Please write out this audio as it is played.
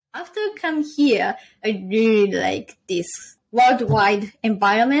after come here, I really like this worldwide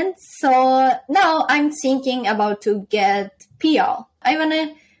environment. So now I'm thinking about to get PR. I want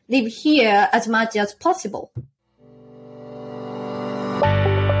to live here as much as possible.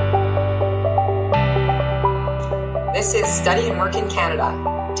 This is Study and Work in Canada,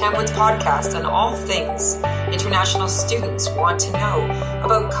 Tamwood's podcast on all things international students want to know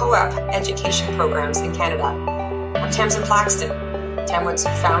about co-op education programs in Canada. I'm Tamsin Plaxton, Tamwood's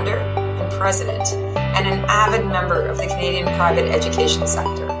founder and president, and an avid member of the Canadian private education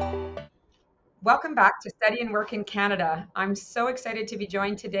sector. Welcome back to Study and Work in Canada. I'm so excited to be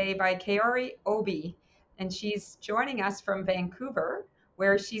joined today by Kaori Obi, and she's joining us from Vancouver,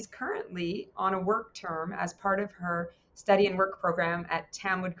 where she's currently on a work term as part of her study and work program at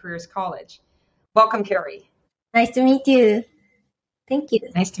Tamwood Careers College. Welcome, Kaori. Nice to meet you. Thank you.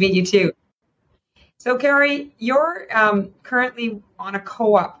 Nice to meet you too. So, Kaori, you're currently on a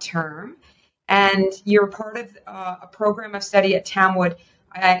co-op term, and you're part of a program of study at Tamwood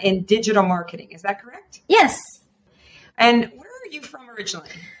in digital marketing. Is that correct? Yes. And where are you from originally?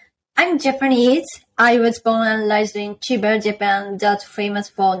 I'm Japanese. I was born and raised in Chiba, Japan, that's famous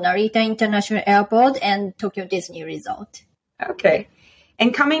for Narita International Airport and Tokyo Disney Resort. Okay.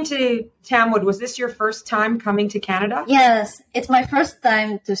 And coming to Tamwood, was this your first time coming to Canada? Yes, it's my first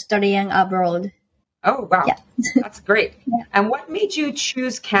time to studying abroad. Oh, wow. Yeah. That's great. Yeah. And what made you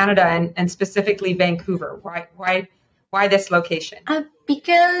choose Canada and specifically Vancouver? Why this location?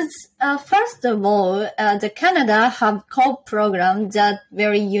 Because first of all, the Canada have co-op program that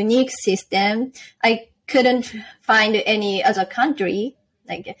very unique system. I couldn't find any other country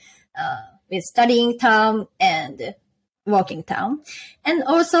like with studying term and working term. And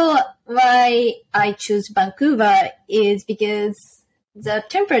also why I choose Vancouver is because the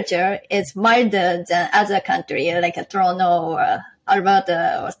temperature is milder than other country like Toronto or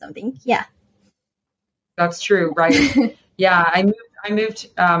Alberta or something. Yeah. That's true, right? Yeah, I moved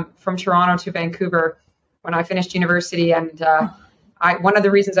from Toronto to Vancouver when I finished university, and one of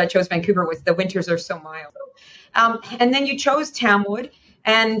the reasons I chose Vancouver was the winters are so mild. And then you chose Tamwood,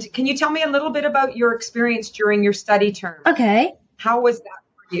 and can you tell me a little bit about your experience during your study term? Okay. How was that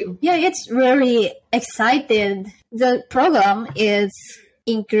for you? Yeah, it's really excited. The program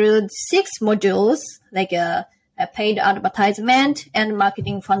includes 6 modules, like a paid advertisement and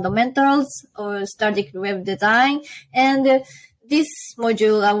marketing fundamentals or static web design. And this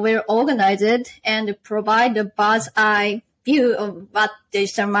module are well organized and provide a bird's eye view of what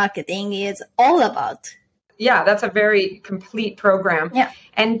digital marketing is all about. Yeah, that's a very complete program. Yeah.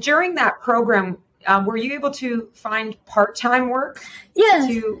 And during that program, were you able to find part-time work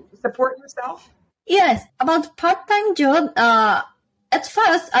to support yourself? Yes, about part-time job, at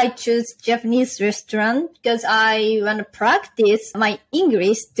first, I choose Japanese restaurant because I want to practice my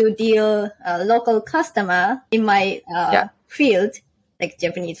English to deal local customer in my field, like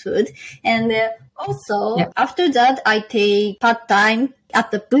Japanese food. And also, after that, I take part-time at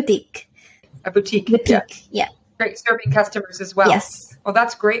the boutique. A boutique. Yeah. Great, serving customers as well. Yes. Well,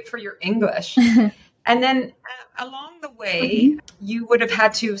 that's great for your English. And then along the way, you would have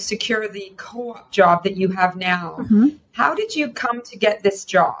had to secure the co-op job that you have now. How did you come to get this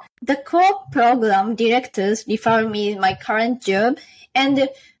job? The co-op program directors refer me my current job. And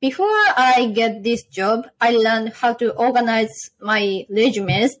before I get this job, I learned how to organize my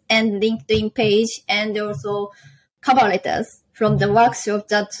resumes and LinkedIn page and also cover letters from the workshop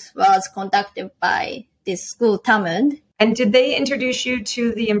that was conducted by this school, Tamwood. And did they introduce you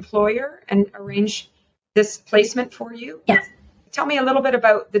to the employer and arrange this placement for you? Yeah. Tell me a little bit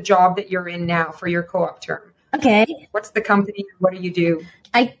about the job that you're in now for your co-op term. Okay. What's the company? What do you do?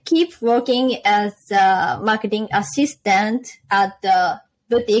 I keep working as a marketing assistant at the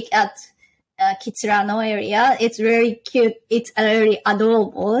boutique at Kitsurano area. It's very cute. It's very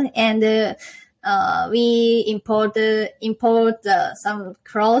adorable. And we import some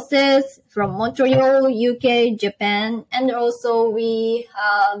clothes from Montreal, UK, Japan, and also we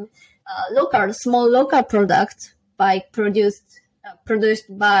have small local products produced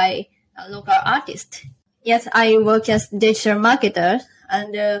by a local artist. Yes, I work as digital marketer,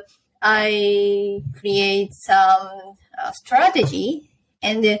 and I create some strategy,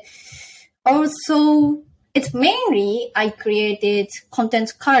 and also it's mainly I created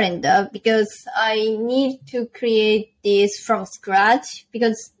content calendar because I need to create this from scratch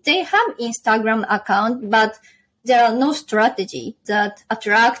because they have Instagram account, but there are no strategy that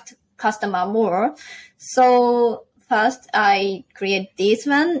attract customer more. So first I create this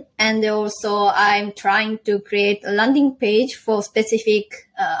one, and also I'm trying to create a landing page for specific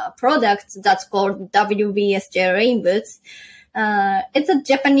products that's called WBSJ Rainboots. It's a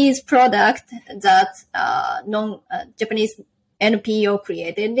Japanese product that Japanese NPO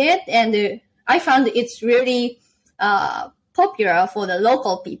created it, and I found it's really popular for the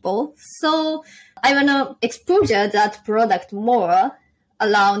local people. So I want to exposure that product more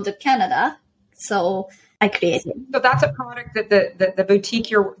around Canada. So I created. So that's a product that the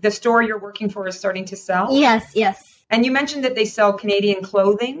boutique, the store you're working for is starting to sell? Yes. And you mentioned that they sell Canadian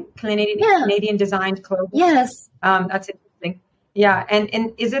clothing, Canadian designed clothing. Yes. That's interesting. Yeah.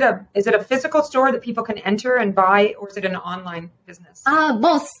 And is it a physical store that people can enter and buy, or is it an online business?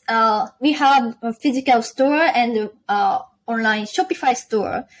 Both. We have a physical store and online Shopify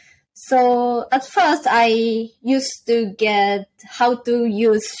store. So at first I used to get how to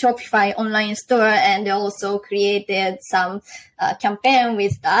use Shopify online store, and also created some campaign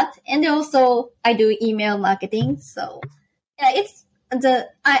with that. And also I do email marketing. So yeah, it's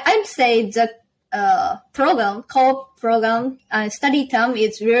I'd say the core program study term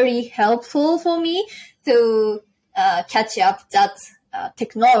is really helpful for me to catch up that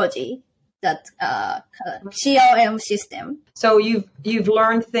technology, that CRM system. So you've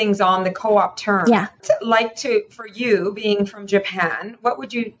learned things on the co-op term. Yeah. What's it like for you being from Japan? What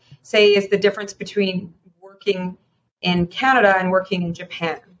would you say is the difference between working in Canada and working in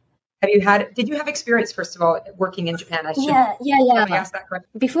Japan? Did you have experience, first of all, working in Japan? Yeah. Let me ask that question.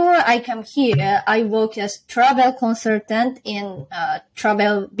 Before I come here, I worked as travel consultant in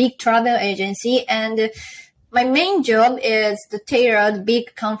big travel agency, and my main job is the tailored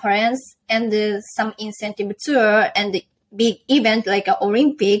big conference and some incentive tour and the big event like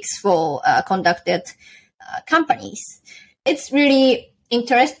Olympics for conducted companies. It's really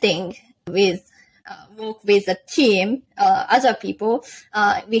interesting with work with a team, other people.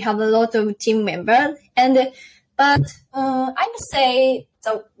 We have a lot of team members, but I would say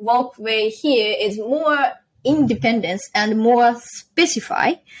the work way here is more independence and more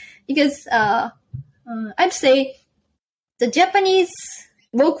specified, because I'd say the Japanese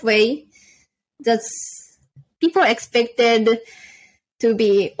workway, that's people expected to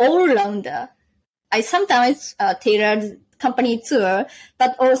be all-rounder. I sometimes tailored company tour,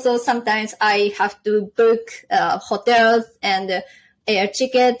 but also sometimes I have to book hotels and air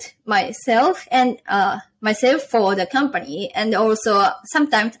ticket myself for the company, and also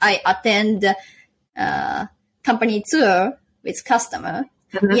sometimes I attend company tour with customer.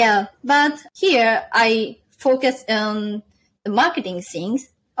 Mm-hmm. Yeah, but here I focus on the marketing things.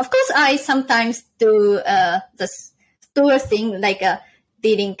 Of course, I sometimes do the store thing, like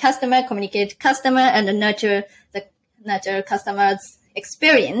dealing customer, communicate customer, and nurture customers'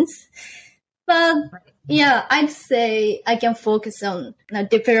 experience. But yeah, I'd say I can focus on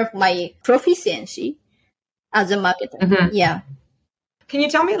develop my proficiency as a marketer. Mm-hmm. Yeah. Can you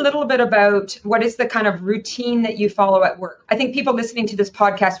tell me a little bit about what is the kind of routine that you follow at work? I think people listening to this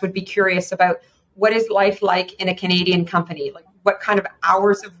podcast would be curious about what is life like in a Canadian company? Like, what kind of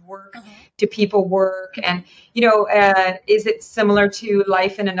hours of work do people work? And, is it similar to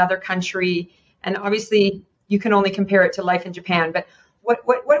life in another country? And obviously, you can only compare it to life in Japan. But what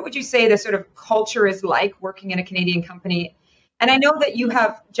would you say the sort of culture is like working in a Canadian company? And I know that you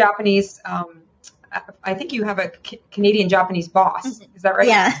have Japanese I think you have a Canadian-Japanese boss. Is that right?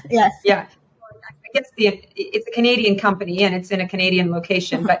 Yeah. Yes. Yeah. I guess it's a Canadian company and it's in a Canadian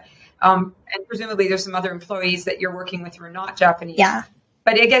location, but and presumably there's some other employees that you're working with who are not Japanese. Yeah.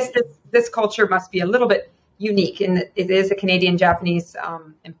 But I guess this culture must be a little bit unique in that it is a Canadian-Japanese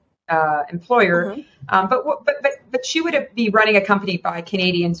employer. Mm-hmm. But she would be running a company by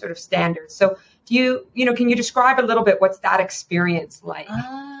Canadian sort of standards. So can you describe a little bit what's that experience like?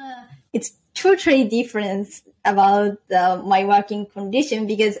 It's totally different about my working condition,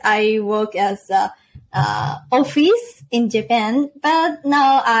 because I work as office in Japan, but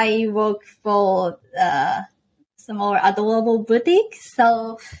now I work for small adorable boutique.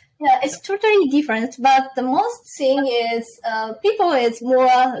 So yeah, it's totally different. But the most thing is people is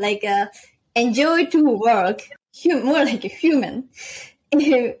more like enjoy to work, more like a human.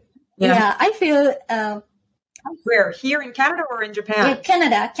 Yeah, I feel. Where? Here in Canada or in Japan?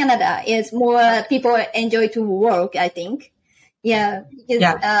 Yeah, Canada is more people enjoy to work, I think. Yeah, because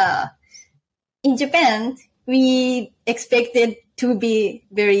in Japan, we expected to be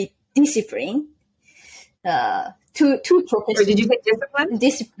very disciplined, too professional. Did you say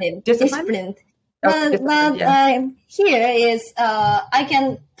disciplined? Disciplined. But here is I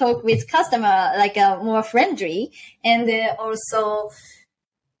can talk with customer like more friendly, and also.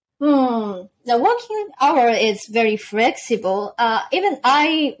 The working hour is very flexible. Even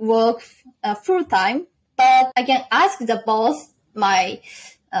I work full time, but I can ask the boss my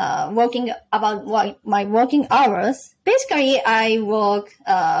working about my working hours. Basically, I work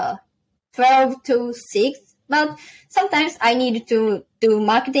 12 to 6, but sometimes I need to do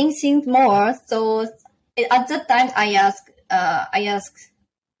marketing things more. So at that time, I ask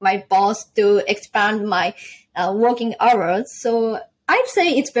my boss to expand my working hours. So I'd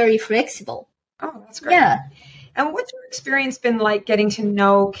say it's very flexible. Oh, that's great. Yeah. And what's your experience been like getting to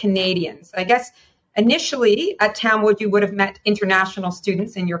know Canadians? I guess initially at Tamwood, you would have met international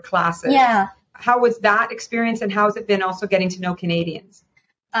students in your classes. Yeah. How was that experience, and how has it been also getting to know Canadians?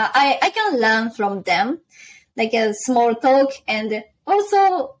 I can learn from them, like a small talk, and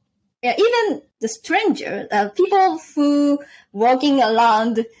also even the stranger, people who walking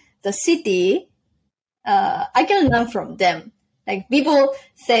around the city, I can learn from them. Like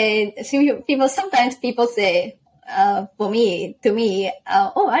sometimes people say, to me,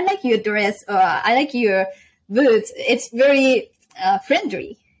 oh, I like your dress, or I like your boots. It's very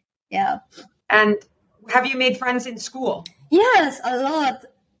friendly. Yeah. And have you made friends in school? Yes, a lot.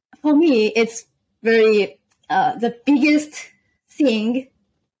 For me, it's very the biggest thing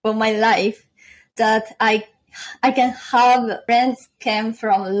for my life that I can have friends came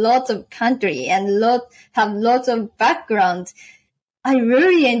from lots of country and have lots of background. I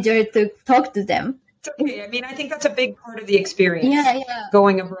really enjoy to talk to them. It's okay. I mean, I think that's a big part of the experience. Yeah.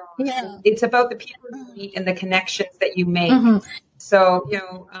 Going abroad. Yeah. It's about the people you meet and the connections that you make. Mm-hmm. So,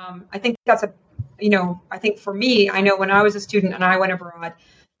 I think that's I think for me, I know when I was a student and I went abroad,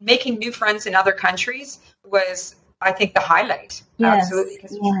 making new friends in other countries was, I think, the highlight. Yes. Absolutely.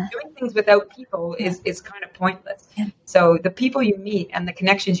 Because doing things without people is kind of pointless. Yeah. So the people you meet and the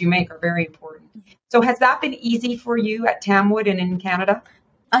connections you make are very important. So has that been easy for you at Tamwood and in Canada?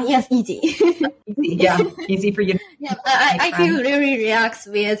 Yes, easy. Easy, yeah. Easy for you. Yeah, I feel really relaxed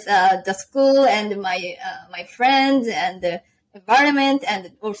with the school and my friends and the environment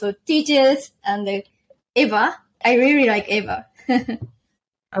and also teachers and Eva. I really like Eva.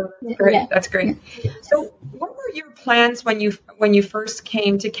 Oh, that's great. Yeah. That's great. So what were your plans when you first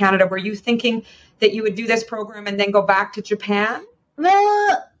came to Canada? Were you thinking that you would do this program and then go back to Japan?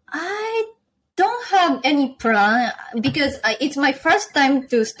 Well, I don't have any plan because it's my first time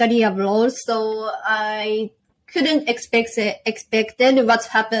to study abroad, so I couldn't expected what's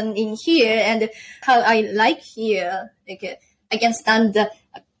happened in here and how I like here. Like I can stand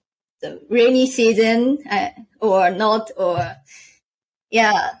the rainy season or not, or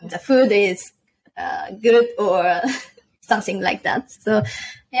the food is good or something like that. So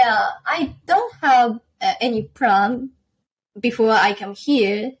I don't have any plan before I come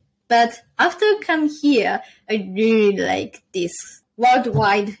here. But after come here, I really like this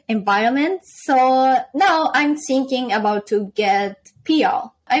worldwide environment. So now I'm thinking about to get PR.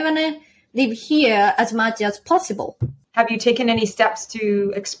 I want to live here as much as possible. Have you taken any steps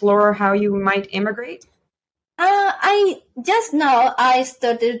to explore how you might immigrate? I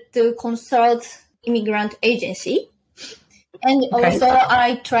started to consult immigrant agency. And also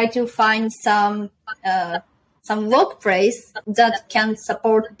I try to find some workplace that can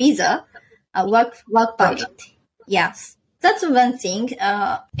support visa, work permit. Yes, that's one thing.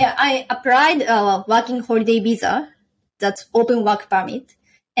 I applied working holiday visa, that's open work permit,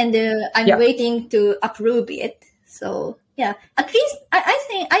 and I'm waiting to approve it. So at least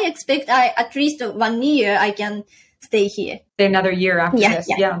I expect at least 1 year I can stay here. Stay another year after this.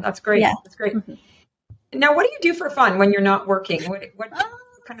 Yeah, that's great. Yeah. That's great. Mm-hmm. Now, what do you do for fun when you're not working? What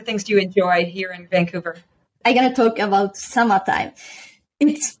kind of things do you enjoy here in Vancouver? I'm going to talk about summertime.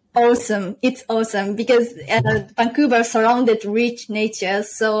 It's awesome. It's awesome because Vancouver surrounded rich nature.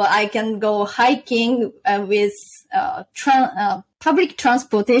 So I can go hiking with public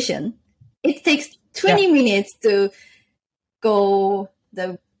transportation. It takes 20 minutes to go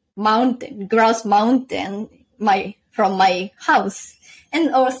the mountain, Grouse Mountain, from my house.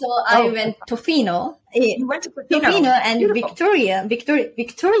 And also I went to Tofino. You went to Tofino and Beautiful.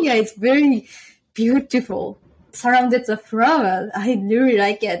 Victoria is very beautiful, surrounded with flowers. I really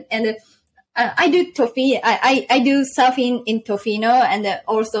like it. And I do Tofino. I do surfing in Tofino, and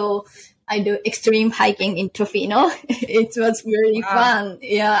also I do extreme hiking in Tofino. It was very fun.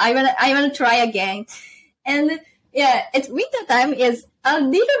 Yeah, I wanna try again. And it's winter time is a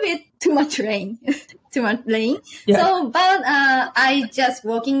little bit too much rain. Yeah. So, but I just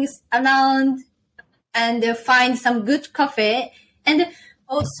walking around and find some good cafe. And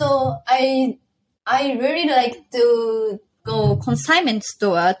also I really like to go consignment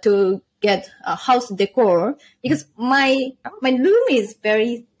store to get a house decor because my room is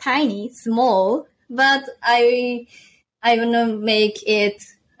very tiny, small, but I want to make it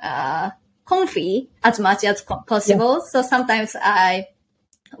comfy as much as possible. Yeah. So sometimes I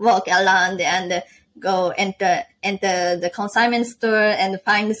walk around and go enter the consignment store and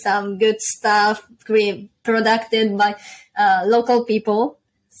find some good stuff produced by local people.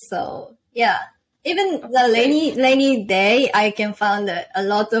 So yeah, even the rainy day, I can find a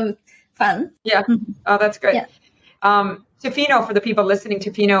lot of fun. Yeah. Oh, that's great. Yeah. Tofino, for the people listening,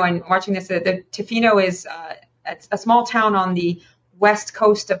 Tofino and watching this, the Tofino is a small town on the west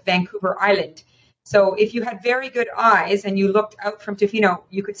coast of Vancouver Island. So if you had very good eyes and you looked out from Tofino,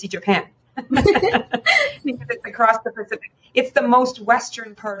 you could see Japan. Because it's across the Pacific. It's the most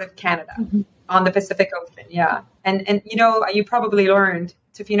western part of Canada on the Pacific Ocean. Yeah. And you know, you probably learned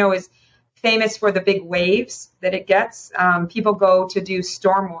Tofino is famous for the big waves that it gets. People go to do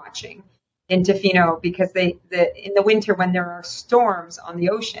storm watching in Tofino because in the winter when there are storms on the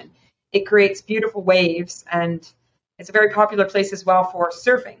ocean, it creates beautiful waves, and it's a very popular place as well for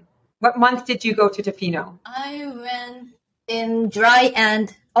surfing. What month did you go to Tofino? I went in July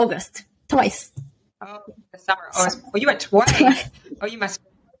and August, twice. Oh, the summer. Oh, you went twice. Oh, you must.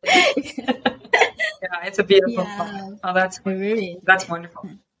 Yeah, it's a beautiful spot. Oh, that's wonderful.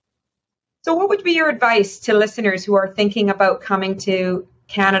 So what would be your advice to listeners who are thinking about coming to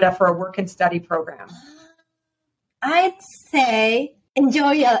Canada for a work and study program? I'd say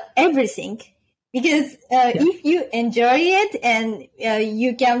enjoy everything, because if you enjoy it and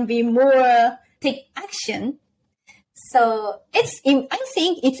you can be more take action. So I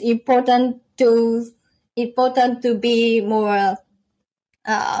think it's important to be more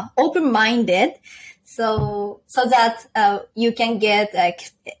open-minded, so that you can get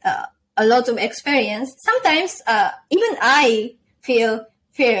a lot of experience. Sometimes even I feel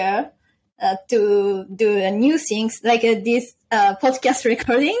fear to do new things like this podcast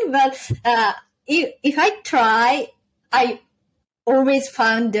recording, but if I try, I always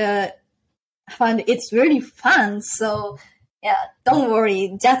found it's really fun. So yeah, don't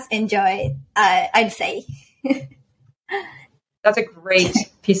worry, just enjoy it, I'd say. That's a great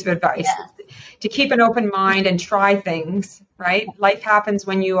piece of advice. Yeah. To keep an open mind and try things, right? Life happens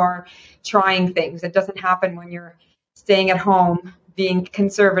when you are trying things. It doesn't happen when you're staying at home, being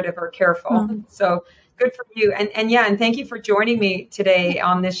conservative or careful. Mm-hmm. So good for you. And thank you for joining me today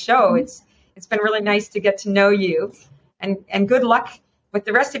on this show. Mm-hmm. It's been really nice to get to know you, and good luck with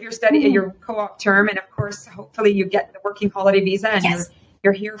the rest of your study, your co-op term. And of course, hopefully you get the working holiday visa and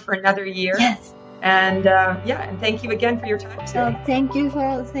you're here for another year. Yes. And and thank you again for your time today. Thank you.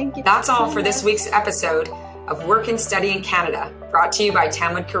 That's all for this week's episode of Work and Study in Canada, brought to you by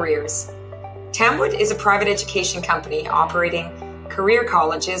Tamwood Careers. Tamwood is a private education company operating career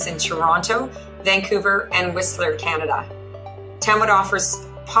colleges in Toronto, Vancouver, and Whistler, Canada. Tamwood offers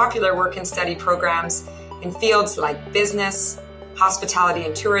popular work and study programs in fields like business, hospitality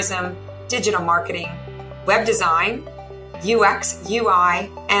and tourism, digital marketing, web design, UX,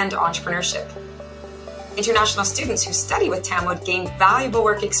 UI, and entrepreneurship. International students who study with Tamwood gain valuable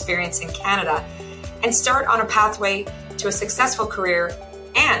work experience in Canada and start on a pathway to a successful career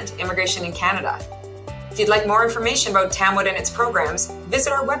and immigration in Canada. If you'd like more information about Tamwood and its programs,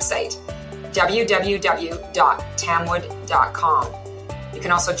 visit our website, www.tamwood.com. You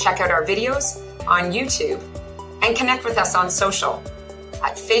can also check out our videos on YouTube and connect with us on social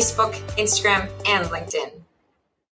at Facebook, Instagram, and LinkedIn.